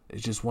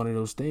 It's just one of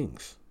those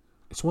things.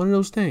 It's one of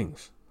those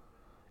things.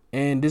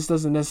 And this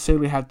doesn't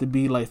necessarily have to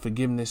be like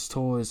forgiveness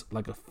towards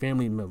like a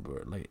family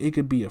member. Like it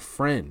could be a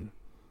friend.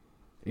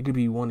 It could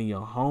be one of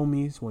your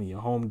homies, one of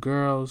your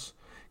homegirls,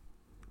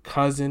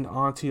 cousin,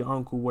 auntie,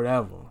 uncle,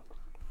 whatever.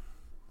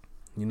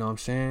 You know what I'm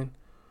saying?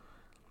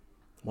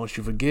 Once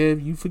you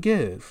forgive, you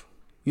forgive.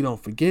 You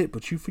don't forget,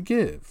 but you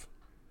forgive.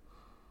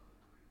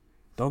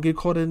 Don't get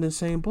caught in the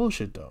same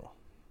bullshit though.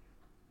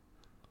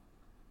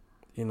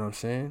 You know what I'm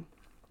saying?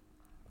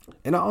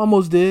 And I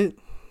almost did.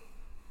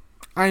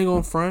 I ain't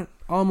gonna front.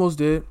 Almost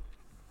did.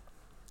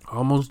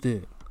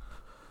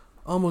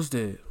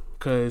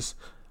 Because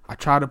I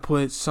tried to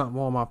put something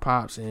on my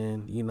pops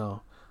and, you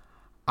know,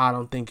 I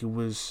don't think he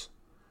was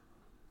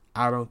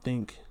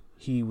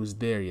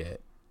there yet.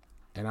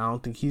 And I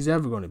don't think he's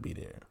ever going to be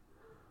there.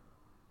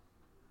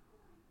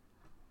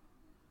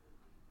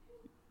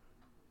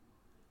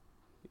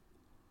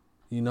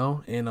 You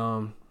know?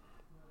 And,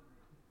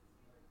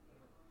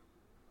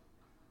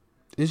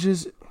 it's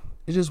just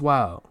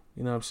wild.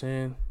 You know what I'm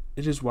saying?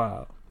 It's just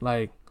wild.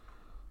 Like,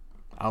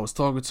 I was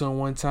talking to him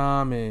one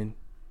time and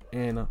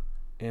you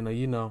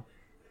know,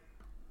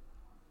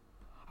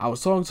 I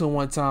was talking to him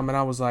one time and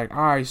I was like,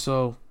 all right,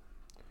 so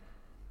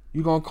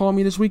you gonna call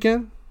me this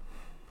weekend?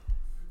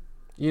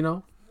 You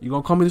know, you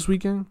gonna call me this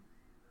weekend?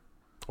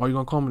 Or you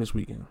gonna call me this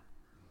weekend?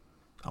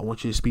 I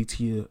want you to speak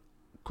to your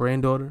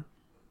granddaughter.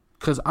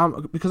 Because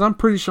I'm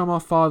pretty sure my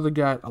father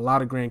got a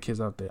lot of grandkids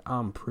out there.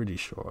 I'm pretty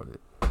sure of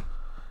it.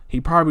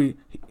 He's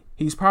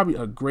probably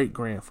a great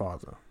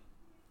grandfather.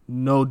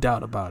 No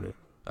doubt about it.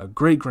 A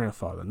great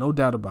grandfather. No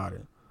doubt about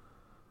it.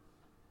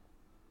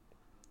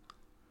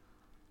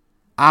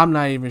 I'm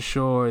not even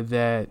sure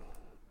that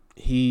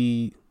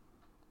he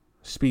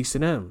speaks to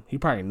them. He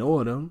probably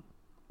know them,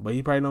 but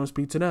he probably don't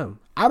speak to them.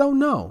 I don't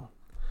know.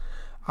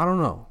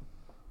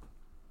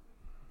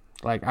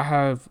 Like, I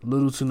have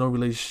little to no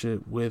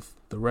relationship with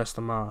the rest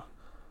of my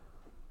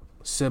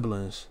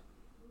siblings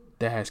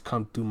that has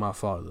come through my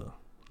father.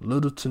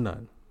 Little to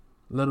none.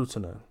 You know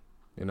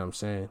what I'm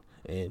saying?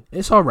 And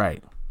it's all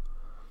right.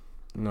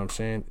 You know what I'm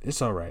saying?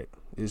 It's all right.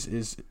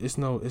 It's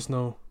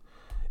no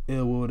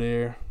ill will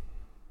there.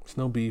 It's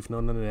no beef,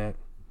 none of that.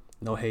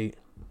 No hate.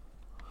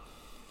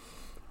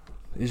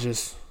 It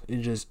just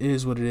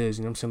is what it is.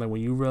 You know what I'm saying? Like,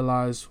 when you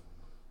realize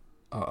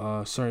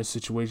a certain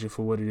situation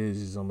for what it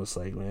is, it's almost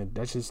like, man,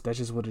 that's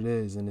just what it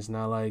is. And it's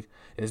not like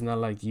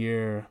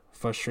you're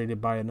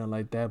frustrated by it, nothing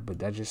like that, but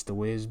that's just the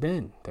way it's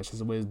been. That's just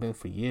the way it's been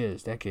for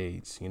years,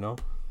 decades, you know?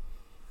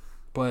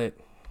 But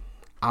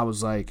I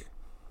was like,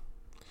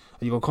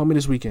 are you gonna call me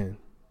this weekend?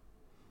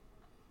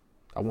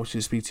 I want you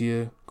to speak to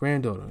your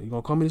granddaughter. You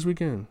gonna call me this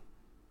weekend?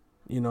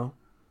 You know?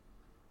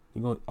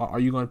 Are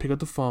you gonna pick up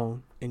the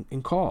phone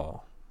and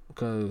call?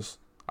 Because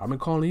I've been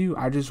calling you.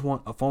 I just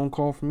want a phone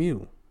call from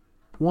you.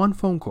 One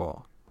phone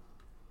call.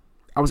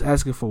 I was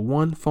asking for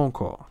one phone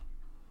call.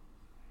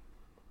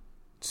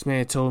 This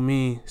man told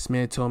me,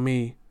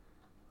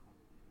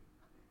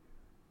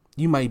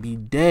 you might be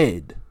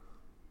dead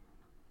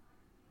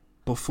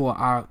before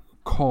I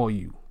call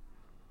you.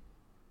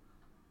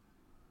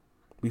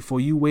 Before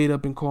you wait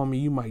up and call me,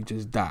 you might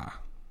just die.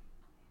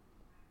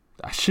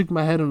 I shook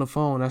my head on the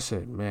phone. I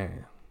said,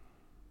 man.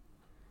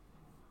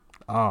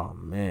 Oh,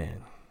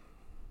 man.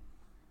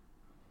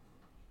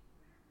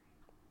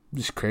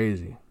 Just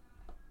crazy.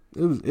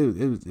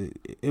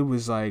 It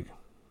was like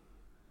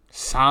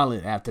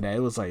silent after that. It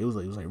was like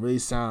really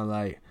silent.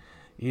 Like,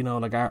 you know,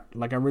 like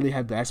I really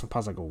had to ask my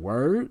pops, like, a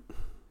word?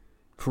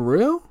 For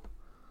real?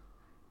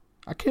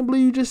 I can't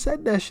believe you just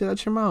said that shit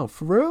out your mouth.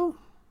 For real?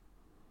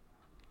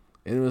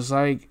 And it was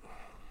like,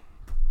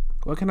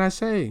 what can I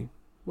say?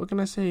 What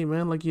can I say,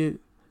 man? Like, you're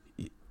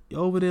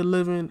over there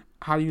living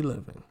how you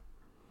living.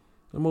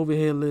 I'm over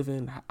here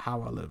living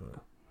how I living.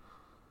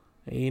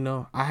 And, you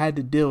know, I had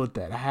to deal with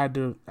that. I had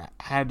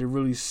to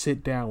really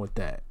sit down with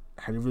that.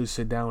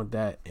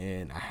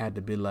 And I had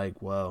to be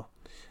like, well,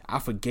 I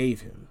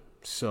forgave him.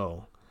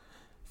 So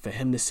for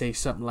him to say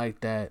something like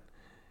that,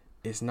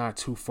 it's not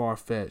too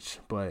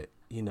far-fetched. But,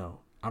 you know,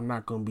 I'm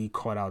not going to be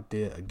caught out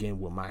there again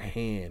with my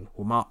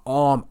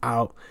arm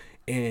out,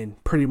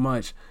 and pretty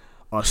much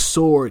a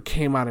sword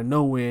came out of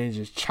nowhere and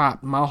just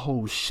chopped my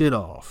whole shit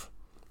off.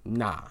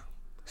 Nah,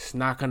 it's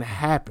not going to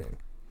happen.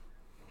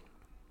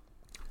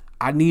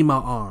 I need my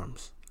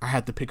arms. I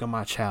have to pick up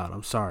my child.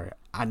 I'm sorry.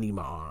 I need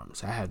my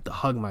arms. I have to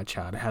hug my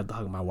child. I have to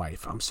hug my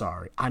wife. I'm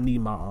sorry. I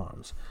need my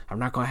arms. I'm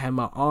not going to have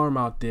my arm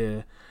out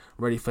there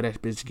ready for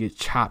that bitch to get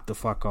chopped the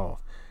fuck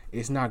off.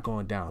 It's not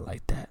going down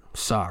like that.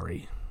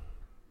 Sorry.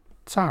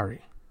 But,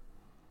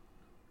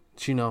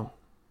 you know,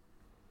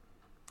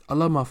 I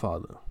love my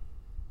father.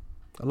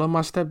 I love my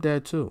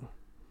stepdad too.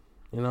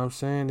 You know what I'm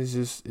saying?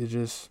 It's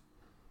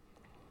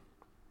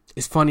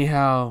funny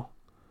how,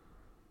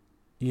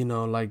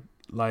 like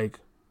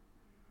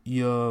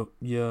your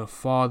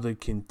father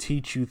can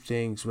teach you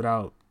things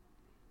without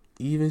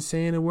even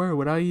saying a word,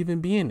 without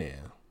even being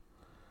there.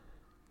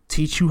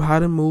 Teach you how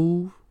to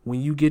move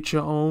when you get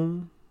your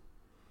own.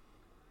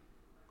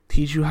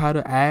 Teach you how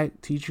to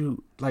act. Teach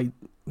you a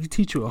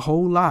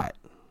whole lot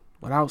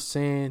without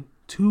saying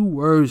 2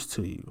 words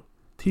to you.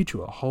 Teach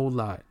you a whole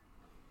lot.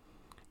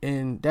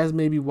 And that's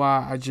maybe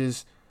why I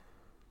just,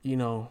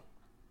 I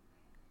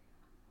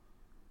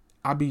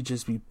be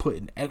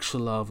putting extra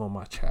love on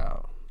my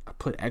child. I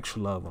put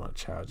extra love on a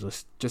child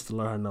just to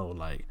let her know,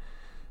 like,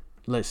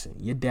 listen,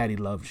 your daddy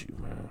loves you,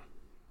 man.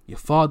 Your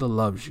father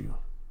loves you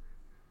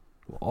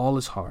with all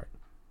his heart.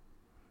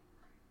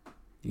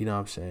 You know what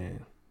I'm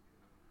saying?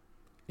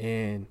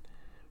 And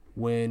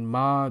when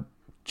my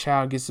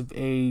child gets of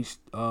age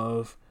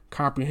of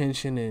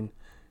comprehension and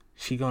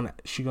she gonna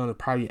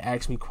probably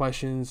ask me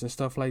questions and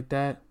stuff like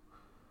that,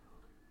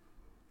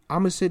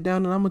 I'm gonna sit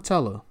down and I'm gonna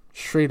tell her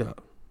straight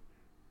up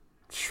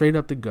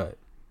the gut.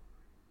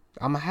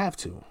 I'm gonna have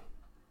to,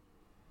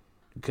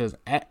 because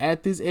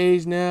at this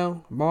age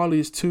now, Marley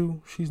is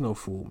 2. She's no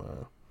fool,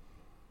 man.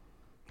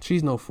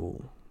 She's no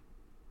fool.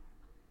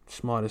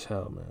 Smart as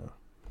hell, man.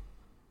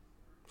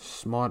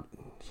 Smart,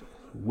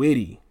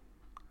 witty,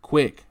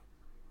 quick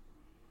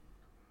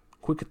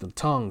at the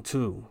tongue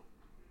too.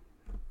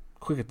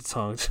 Quick at the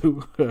tongue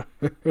too, man.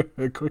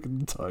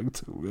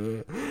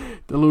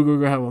 The little girl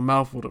gonna have a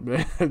mouthful of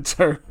man.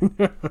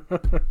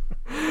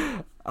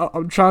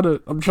 I'm trying to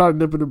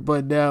nip in the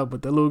bud now,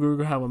 but the little girl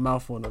gonna have a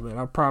mouthful of it, man.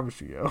 I promise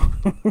you, yo.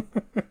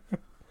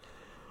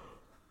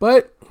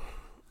 But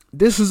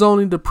this is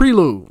only the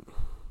prelude,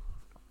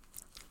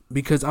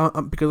 because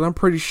I'm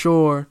pretty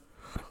sure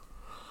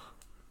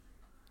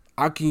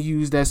I can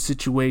use that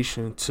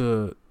situation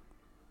to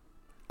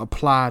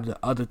apply to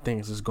other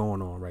things that's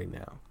going on right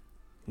now.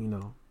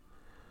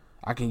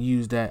 I can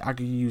use that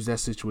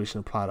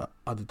situation to apply to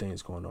other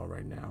things going on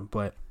right now.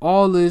 But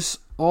all this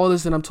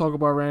that I'm talking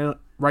about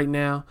right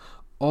now,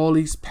 all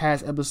these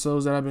past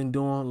episodes that I've been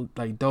doing,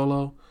 like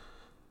Dolo,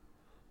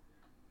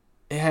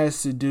 it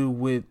has to do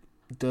with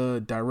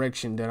the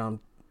direction that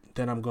I'm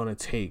gonna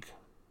take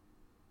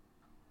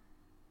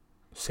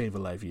Savor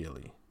Life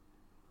Yearly.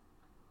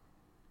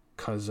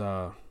 Cause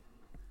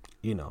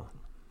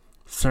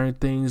certain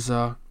things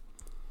are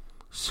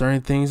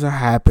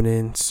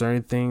happening,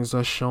 certain things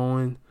are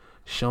showing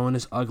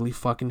its ugly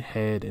fucking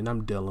head, and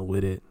I'm dealing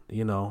with it.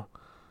 I'm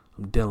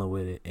dealing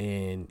with it,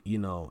 and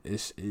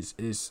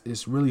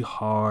it's really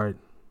hard.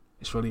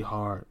 It's really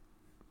hard.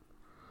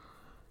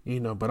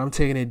 But I'm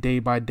taking it day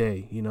by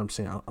day. You know what I'm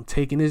saying? I'm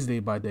taking this day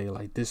by day.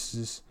 Like, this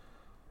is,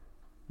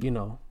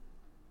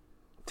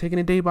 taking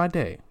it day by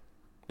day.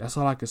 That's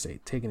all I can say.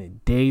 Taking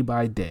it day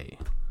by day.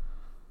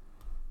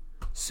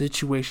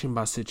 Situation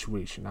by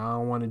situation. I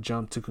don't want to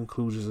jump to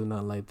conclusions or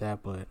nothing like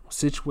that, but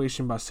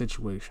situation by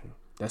situation.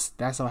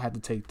 That's how I have to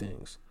take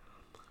things.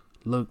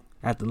 I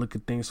have to look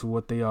at things for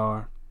what they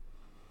are.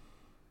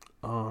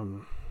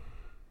 I'm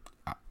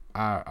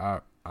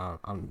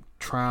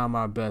trying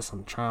my best.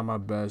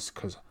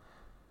 Because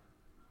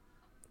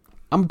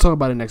I'm gonna talk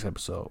about it next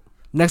episode.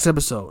 Next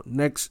episode.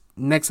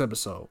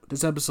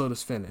 This episode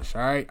is finished.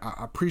 All right.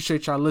 I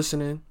appreciate y'all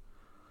listening.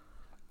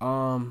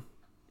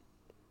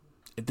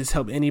 If this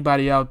helped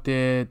anybody out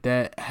there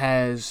that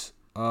has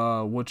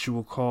what you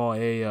would call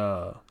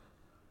a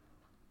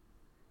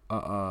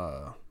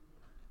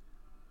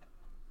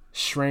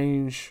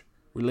strange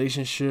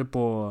relationship,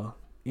 or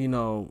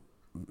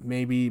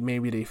maybe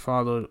their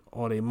father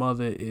or their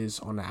mother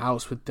is on the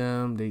outs with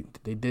them, they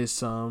did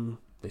something,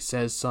 they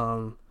said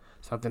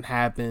something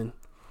happened,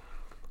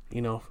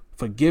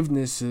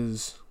 forgiveness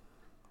is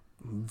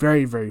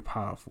very, very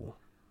powerful.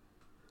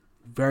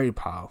 Very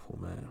powerful,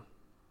 man.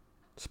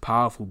 It's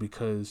powerful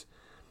because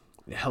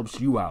it helps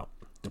you out.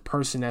 The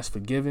person that's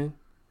forgiven,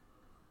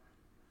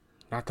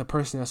 not the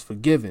person that's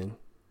forgiven,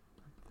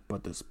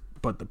 but the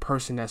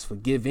person that's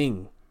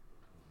forgiving.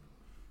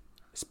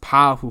 It's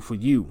powerful for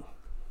you.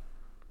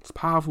 It's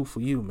powerful for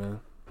you, man.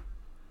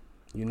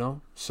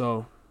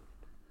 So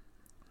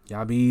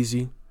y'all be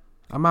easy.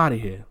 I'm out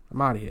of here.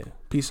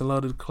 Peace and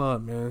love to the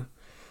club, man.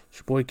 It's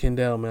your boy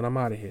Kendale, man. I'm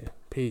out of here.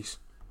 Peace.